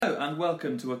and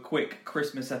welcome to a quick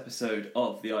Christmas episode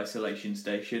of The Isolation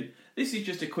Station. This is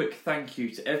just a quick thank you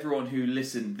to everyone who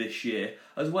listened this year,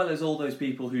 as well as all those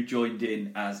people who joined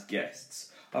in as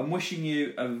guests. I'm wishing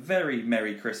you a very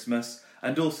Merry Christmas,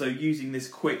 and also using this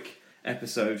quick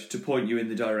episode to point you in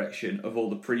the direction of all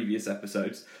the previous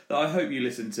episodes that I hope you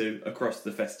listen to across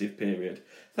the festive period.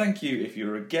 Thank you if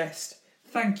you're a guest,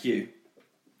 thank you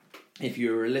if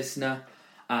you're a listener,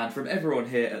 and from everyone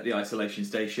here at the Isolation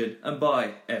Station, and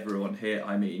by everyone here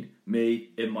I mean me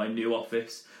in my new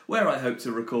office, where I hope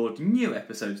to record new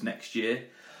episodes next year,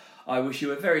 I wish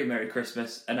you a very Merry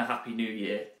Christmas and a Happy New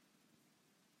Year.